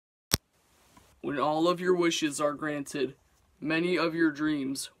When all of your wishes are granted, many of your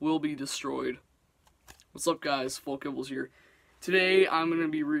dreams will be destroyed. What's up, guys? Full Kibbles here. Today I'm going to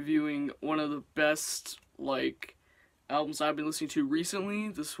be reviewing one of the best, albums I've been listening to recently.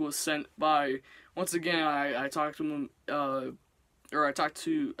 This was sent by, once again, I talked to him,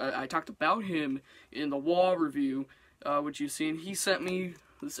 I talked about him in the Wall review, which you've seen. He sent me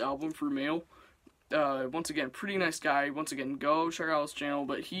this album through mail. Once again, pretty nice guy. Once again, go check out his channel.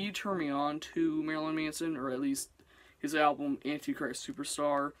 But he turned me on to Marilyn Manson, or at least his album Antichrist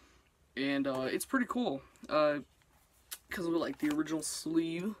Superstar, and it's pretty cool. Because of the original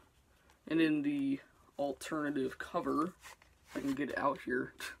sleeve, and then the alternative cover. If I can get it out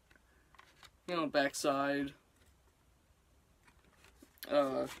here. Backside.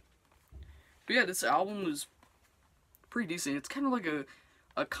 But yeah, this album was pretty decent. It's kind of like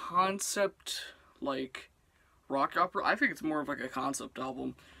a concept, rock opera. I think it's more of a concept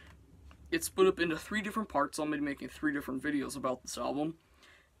album. It's split up into 3 different parts. I'm going to be making 3 different videos about this album.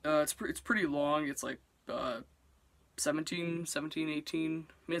 It's pretty long. It's 17, 18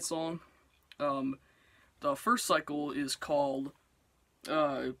 minutes long. The first cycle is called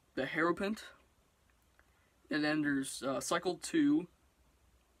the HEIROPHANT. And then there's cycle 2,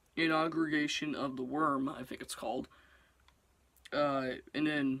 Inauguration of the Worm, I think it's called. And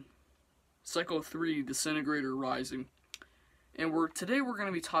then cycle 3, Disintegrator Rising. And today we're going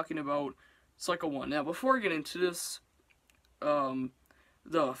to be talking about cycle 1. Now, before I get into this,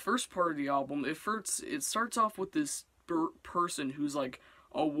 the first part of the album, it starts off with this person who's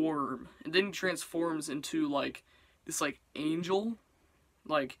a worm, and then he transforms into this angel,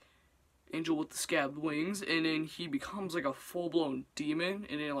 angel with the scabbed wings, and then he becomes a full-blown demon,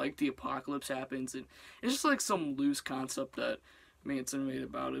 and then the apocalypse happens, and it's just some loose concept that Manson made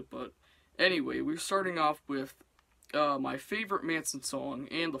about it. But anyway, we're starting off with my favorite Manson song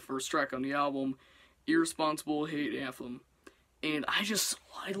and the first track on the album, Irresponsible Hate Anthem. And I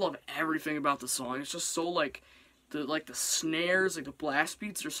love everything about the song. It's just so the snares, the blast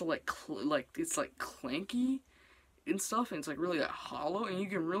beats are so it's clanky and stuff, and it's really hollow, and you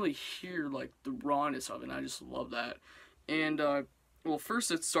can really hear the rawness of it, and I just love that. And well,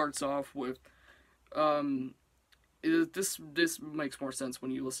 first it starts off with this makes more sense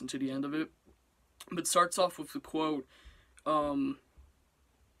when you listen to the end of it, but it starts off with the quote, "When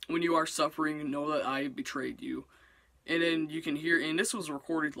you are suffering, know that I betrayed you." And then you can hear, and this was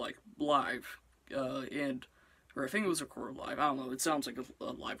recorded live, or I think it was recorded live, I don't know, it sounds like a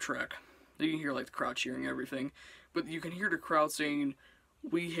live track. You can hear the crowd cheering and everything, but you can hear the crowd saying,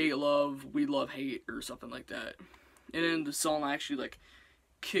 "We hate love, we love hate," or something like that. And then the song actually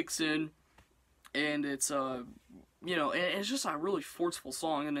kicks in, and it's and it's just a really forceful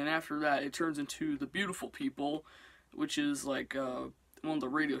song. And then after that, it turns into "The Beautiful People," which is one of the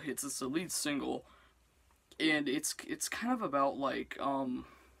radio hits. It's the lead single. And it's kind of about I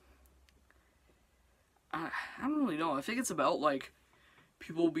don't really know. I think it's about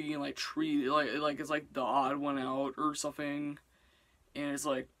people being treated it's the odd one out or something, and it's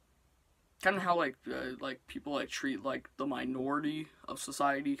kind of how people treat the minority of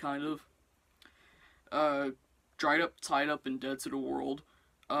society, kind of. Dried up, tied up, and dead to the world.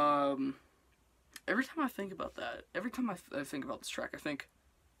 Every time I think about that, every time I think about this track, I think,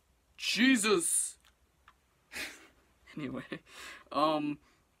 Jesus. Anyway,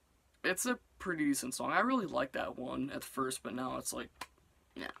 it's a pretty decent song. I really liked that one at first, but now it's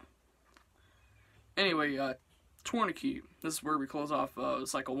yeah. Anyway, Tourniquet. This is where we close off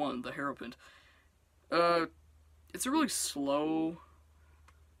cycle 1, the HEIROPHANT. It's a really slow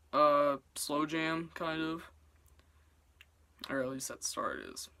jam, kind of. Or at least at the start it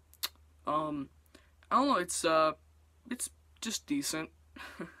is. I don't know, it's just decent.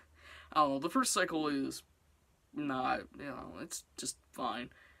 I don't know, the first cycle is not, it's just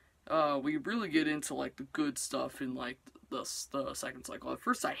fine. We really get into the good stuff in the second cycle. At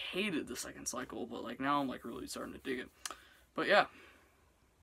first I hated the second cycle, but now I'm really starting to dig it. But yeah,